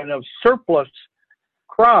and a surplus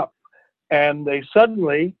crop, and they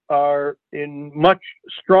suddenly are in much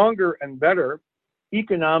stronger and better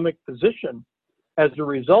economic position as a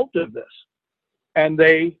result of this. And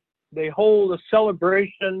they hold a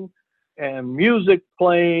celebration and music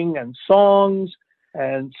playing and songs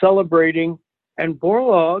and celebrating, and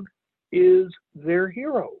Borlaug is their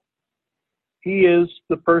hero. He is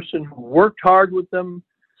the person who worked hard with them,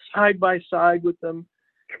 side by side with them,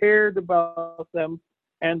 cared about them,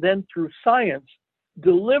 and then through science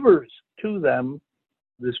delivers to them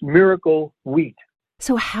this miracle wheat.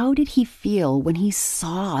 So how did he feel when he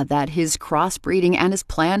saw that his crossbreeding and his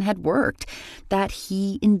plan had worked, that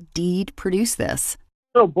he indeed produced this?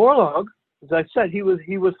 So Borlaug, as I said, he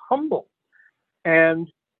was humble,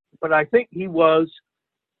 but I think he was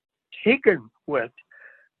taken with,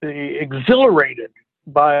 exhilarated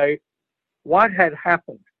by what had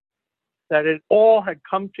happened, that it all had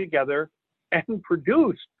come together and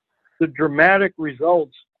produced the dramatic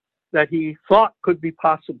results that he thought could be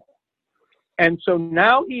possible. And so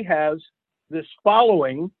now he has this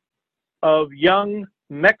following of young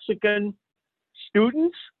Mexican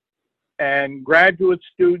students and graduate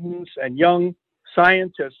students and young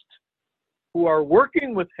scientists who are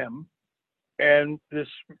working with him, and this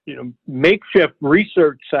makeshift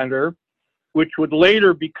research center, which would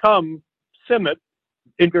later become CIMMYT,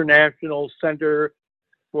 International Center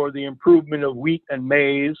for the Improvement of Wheat and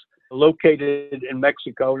Maize, located in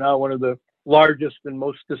Mexico, now one of the largest and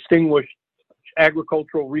most distinguished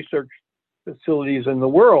agricultural research facilities in the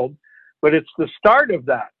world. But it's the start of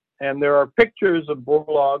that. And there are pictures of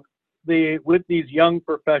Borlaug with these young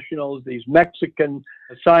professionals, these Mexican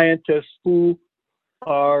scientists who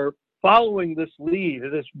are following this lead,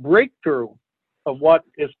 this breakthrough of what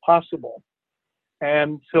is possible.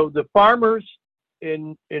 And so the farmers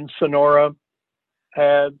in Sonora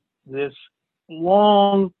had this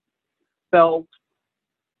long felt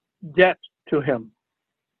debt to him.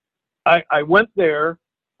 I went there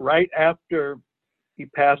right after he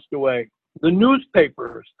passed away. The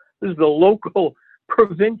newspapers, this is the local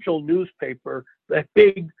provincial newspaper, that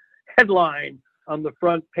big headline on the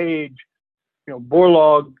front page,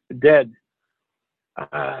 Borlaug dead.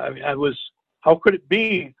 How could it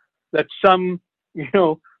be that some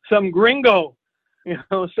gringo,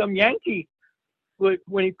 some Yankee,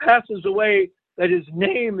 when he passes away, that his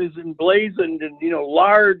name is emblazoned in,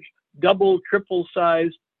 large, double,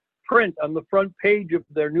 triple-sized print on the front page of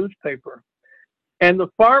their newspaper. And the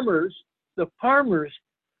farmers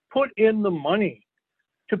put in the money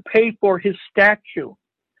to pay for his statue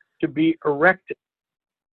to be erected.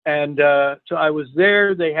 And so I was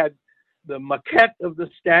there. They had the maquette of the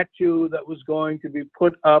statue that was going to be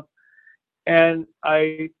put up. And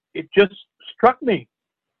it just struck me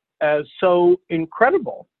as so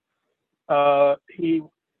incredible. He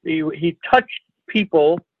touched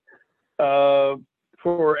people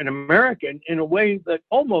for an American in a way that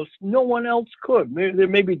almost no one else could. There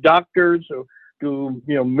may be doctors who do,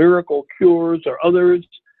 miracle cures, or others,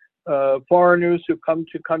 foreigners who come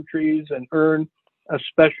to countries and earn a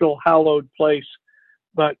special hallowed place.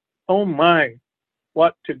 But, oh my,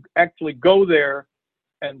 what to actually go there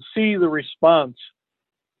and see the response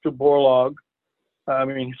to Borlaug.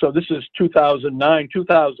 So this is 2009,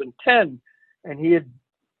 2010, and he had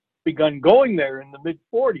begun going there in the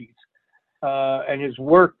mid-40s, and his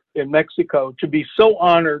work in Mexico, to be so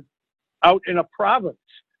honored out in a province,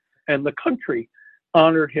 and the country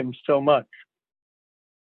honored him so much.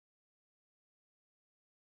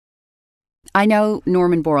 I know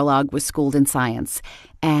Norman Borlaug was schooled in science,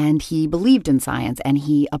 and he believed in science, and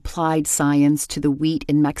he applied science to the wheat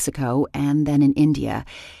in Mexico and then in India.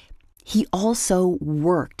 He also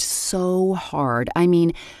worked so hard.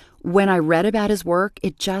 When I read about his work,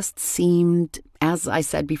 it just seemed, as I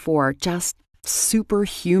said before, just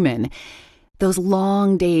superhuman. Those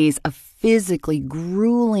long days of physically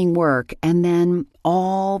grueling work, and then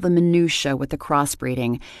all the minutiae with the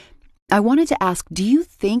crossbreeding. I wanted to ask, do you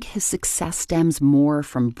think his success stems more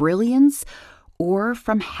from brilliance or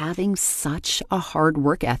from having such a hard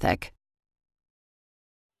work ethic?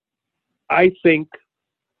 I think,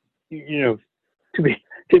 to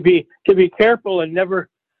be careful and never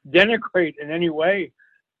denigrate in any way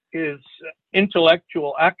his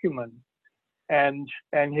intellectual acumen and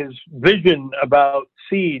his vision about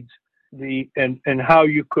seeds, and how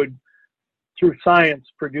you could, through science,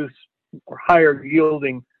 produce higher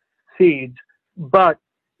yielding seeds. But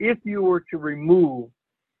if you were to remove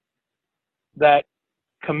that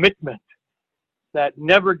commitment, that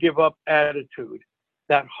never give up attitude,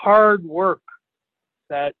 that hard work,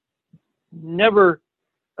 that never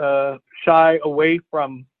shy away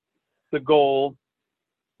from the goal,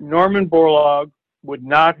 Norman Borlaug would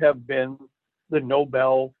not have been the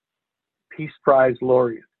Nobel Peace Prize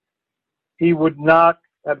laureate. He would not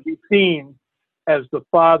have been seen as the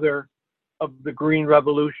father of the Green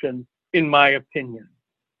Revolution, in my opinion.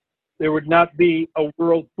 There would not be a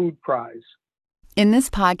World Food Prize. In this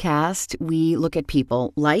podcast, we look at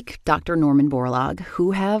people like Dr. Norman Borlaug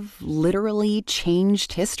who have literally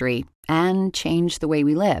changed history and changed the way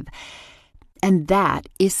we live. And that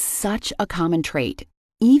is such a common trait.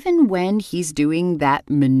 Even when he's doing that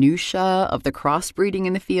minutia of the crossbreeding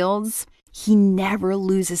in the fields, he never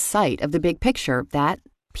loses sight of the big picture that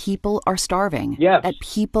people are starving, yes, that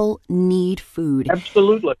people need food.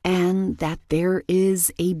 Absolutely. And that there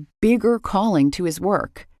is a bigger calling to his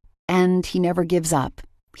work. And he never gives up.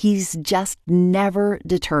 He's just never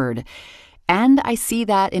deterred. And I see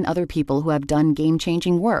that in other people who have done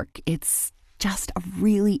game-changing work. It's just a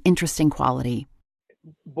really interesting quality.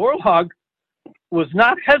 Borlaug was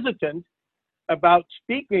not hesitant about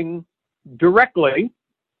speaking directly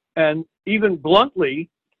and even bluntly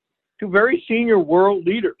to very senior world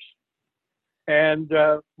leaders. And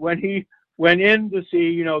when he went in to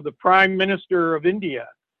see, the Prime Minister of India,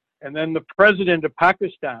 and then the President of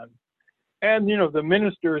Pakistan, and, the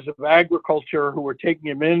ministers of agriculture who were taking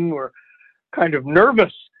him in were kind of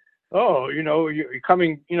nervous. Oh, you're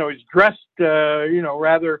coming, he's dressed,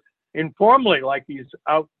 rather informally, like he's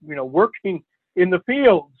out, working in the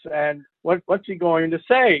fields, and what's he going to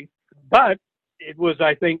say? But it was,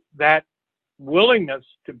 I think, that willingness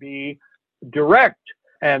to be direct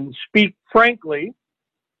and speak frankly,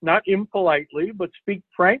 not impolitely, but speak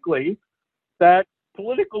frankly, that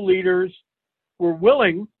political leaders were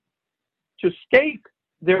willing to stake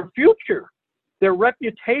their future, their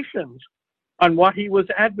reputations on what he was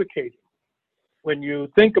advocating. When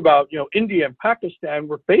you think about, India and Pakistan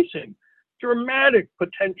were facing dramatic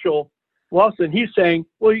potential loss, and he's saying,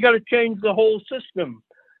 well, you got to change the whole system.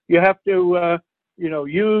 You have to,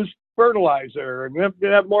 use fertilizer, and you have to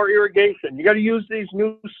have more irrigation. You got to use these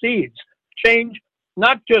new seeds. Change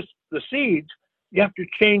not just the seeds, you have to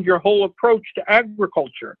change your whole approach to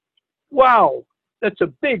agriculture. Wow, that's a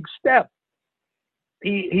big step.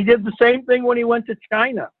 He did the same thing when he went to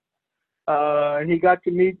China, and he got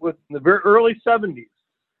to meet with in the very early 70s.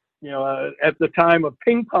 At the time of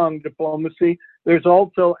ping pong diplomacy, there's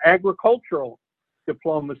also agricultural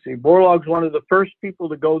diplomacy. Borlaug's one of the first people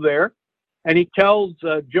to go there, and he tells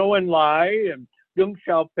Zhou Enlai and Deng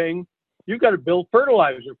Xiaoping, "You got to build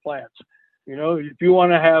fertilizer plants. If you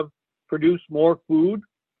want to produce more food,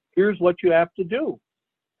 here's what you have to do."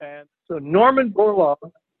 And so Norman Borlaug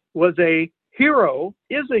was is a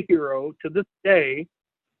hero to this day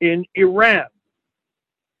in Iran.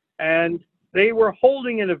 And they were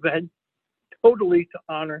holding an event totally to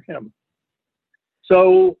honor him.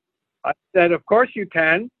 So I said, of course you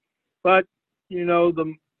can, but,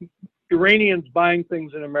 the Iranians buying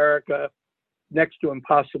things in America next to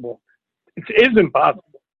impossible. It is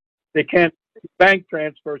impossible. They can't bank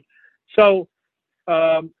transfers. So,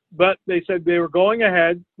 but they said they were going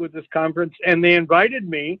ahead with this conference, and they invited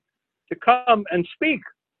me to come and speak.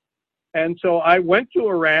 And so I went to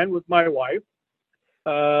Iran with my wife,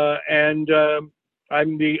 and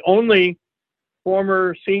I'm the only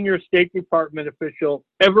former senior State Department official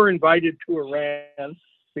ever invited to Iran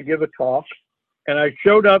to give a talk. And I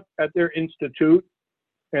showed up at their institute,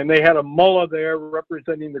 and they had a mullah there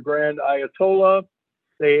representing the Grand Ayatollah,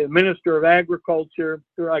 the Minister of Agriculture.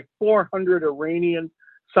 There were like 400 Iranian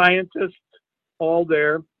scientists all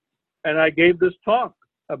there. And I gave this talk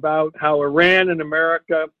about how Iran and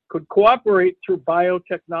America could cooperate through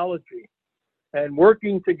biotechnology. And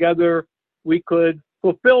working together, we could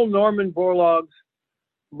fulfill Norman Borlaug's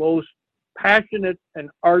most passionate and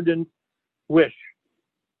ardent wish,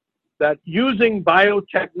 that using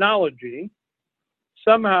biotechnology,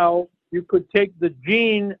 somehow you could take the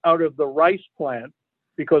gene out of the rice plant,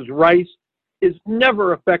 because rice is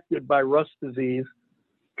never affected by rust disease,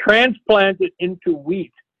 transplant it into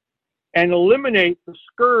wheat, and eliminate the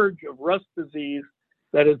scourge of rust disease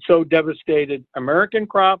that had so devastated American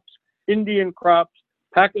crops, Indian crops,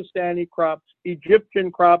 Pakistani crops,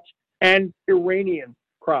 Egyptian crops, and Iranian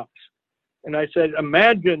crops. And I said,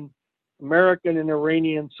 imagine American and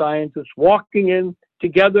Iranian scientists walking in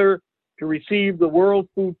together to receive the World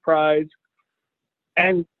Food Prize,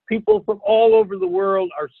 and people from all over the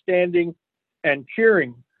world are standing and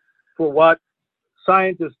cheering for what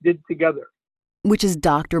scientists did together. Which is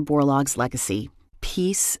Dr. Borlaug's legacy,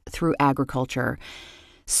 peace through agriculture.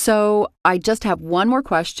 So I just have one more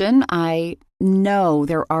question. I know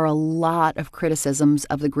there are a lot of criticisms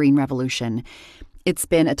of the Green Revolution. It's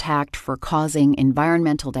been attacked for causing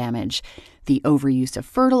environmental damage, the overuse of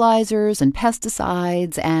fertilizers and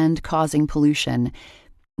pesticides, and causing pollution.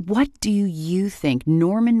 What do you think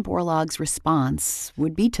Norman Borlaug's response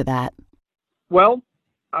would be to that? Well,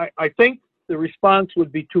 I think the response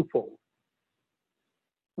would be twofold.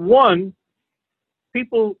 One,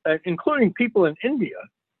 people, including people in India,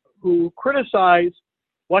 who criticize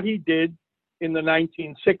what he did in the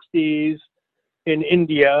 1960s in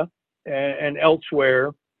India and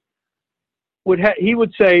elsewhere, he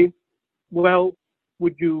would say, well,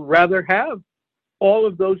 would you rather have all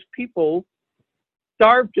of those people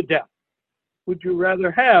starve to death? Would you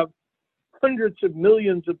rather have hundreds of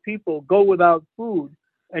millions of people go without food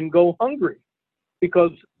and go hungry?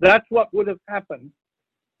 Because that's what would have happened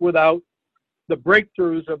without the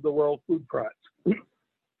breakthroughs of the World Food Prize.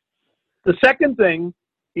 The second thing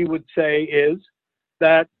he would say is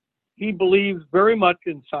that he believes very much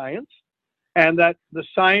in science, and that the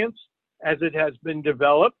science as it has been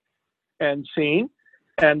developed and seen,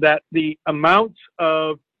 and that the amounts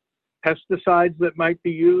of pesticides that might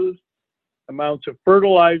be used, amounts of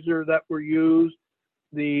fertilizer that were used,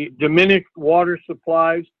 the diminished water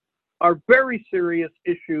supplies are very serious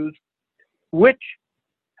issues which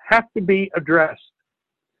have to be addressed.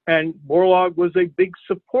 And Borlaug was a big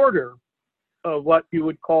supporter of what you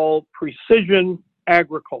would call precision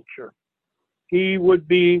agriculture. He would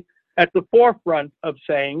be at the forefront of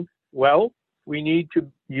saying, well, we need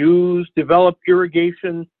to develop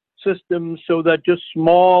irrigation systems so that just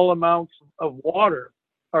small amounts of water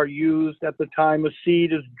are used at the time a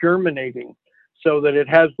seed is germinating, so that it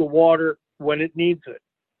has the water when it needs it,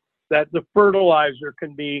 that the fertilizer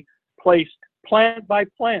can be placed plant by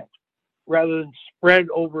plant rather than spread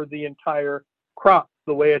over the entire crop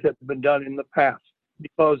the way it had been done in the past,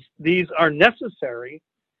 because these are necessary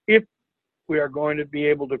if we are going to be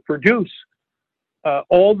able to produce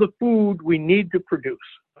all the food we need to produce.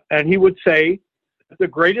 And he would say that the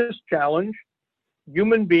greatest challenge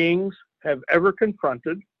human beings have ever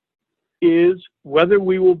confronted is whether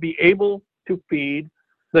we will be able to feed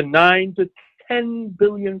the 9 to 10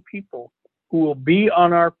 billion people who will be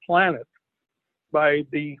on our planet by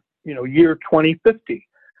the year 2050.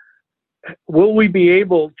 Will we be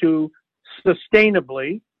able to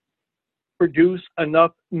sustainably produce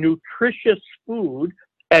enough nutritious food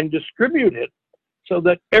and distribute it so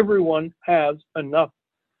that everyone has enough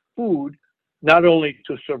food, not only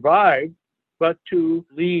to survive, but to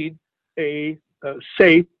lead a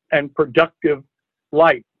safe and productive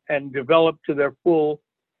life and develop to their full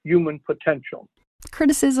human potential?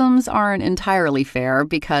 Criticisms aren't entirely fair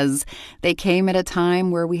because they came at a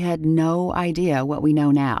time where we had no idea what we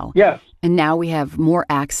know now. Yes. And now we have more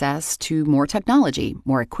access to more technology,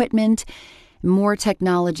 more equipment, more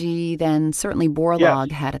technology than certainly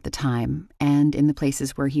Borlaug had at the time and in the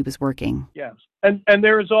places where he was working. Yes. And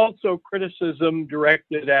there is also criticism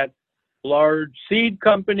directed at large seed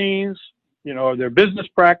companies, their business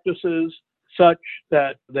practices such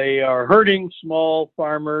that they are hurting small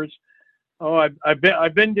farmers. I've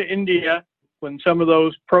been to India when some of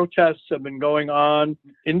those protests have been going on.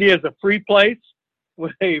 India is a free place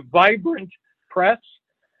with a vibrant press,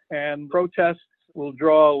 and protests will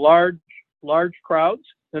draw large crowds.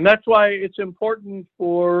 And that's why it's important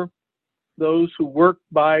for those who work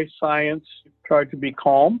by science to try to be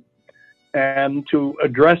calm and to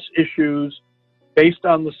address issues based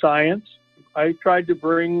on the science. I tried to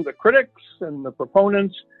bring the critics and the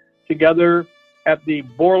proponents together at the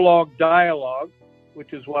Borlaug Dialogue,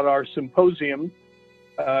 which is what our symposium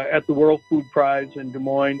at the World Food Prize in Des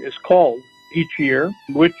Moines is called each year,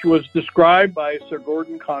 which was described by Sir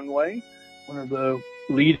Gordon Conway, one of the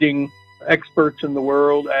leading experts in the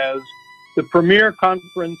world, as the premier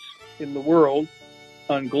conference in the world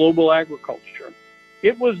on global agriculture.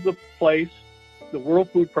 It was the place, the World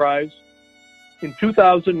Food Prize, in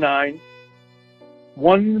 2009,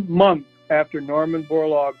 1 month after Norman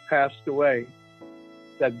Borlaug passed away,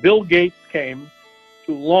 that Bill Gates came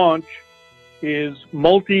to launch his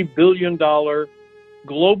multi-billion-dollar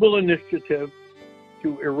global initiative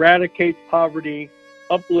to eradicate poverty,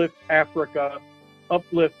 uplift Africa,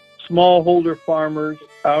 uplift smallholder farmers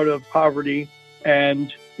out of poverty,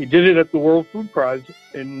 and he did it at the World Food Prize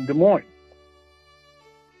in Des Moines.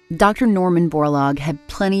 Dr. Norman Borlaug had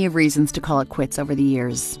plenty of reasons to call it quits over the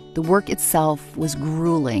years. The work itself was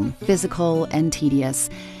grueling, physical, and tedious.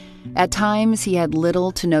 At times, he had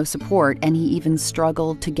little to no support, and he even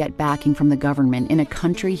struggled to get backing from the government in a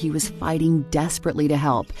country he was fighting desperately to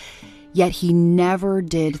help. Yet he never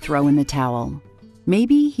did throw in the towel.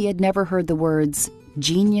 Maybe he had never heard the words,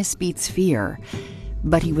 "Genius beats fear,"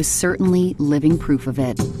 but he was certainly living proof of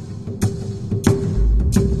it.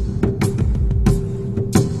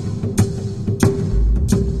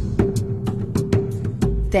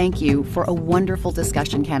 Thank you for a wonderful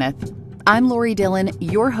discussion, Kenneth. I'm Lori Dillon,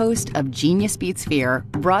 your host of Genius Beats Fear,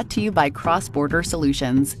 brought to you by Cross Border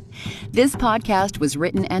Solutions. This podcast was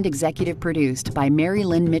written and executive produced by Mary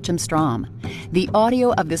Lynn Mitchum-Strom. The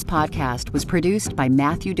audio of this podcast was produced by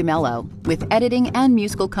Matthew DeMello, with editing and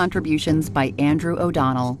musical contributions by Andrew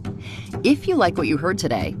O'Donnell. If you like what you heard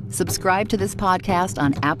today, subscribe to this podcast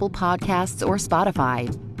on Apple Podcasts or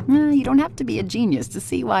Spotify. You don't have to be a genius to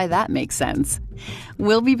see why that makes sense.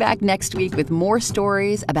 We'll be back next week with more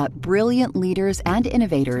stories about brilliant leaders and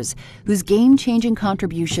innovators whose game-changing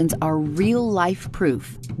contributions are real-life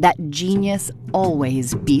proof that genius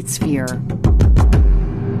always beats fear.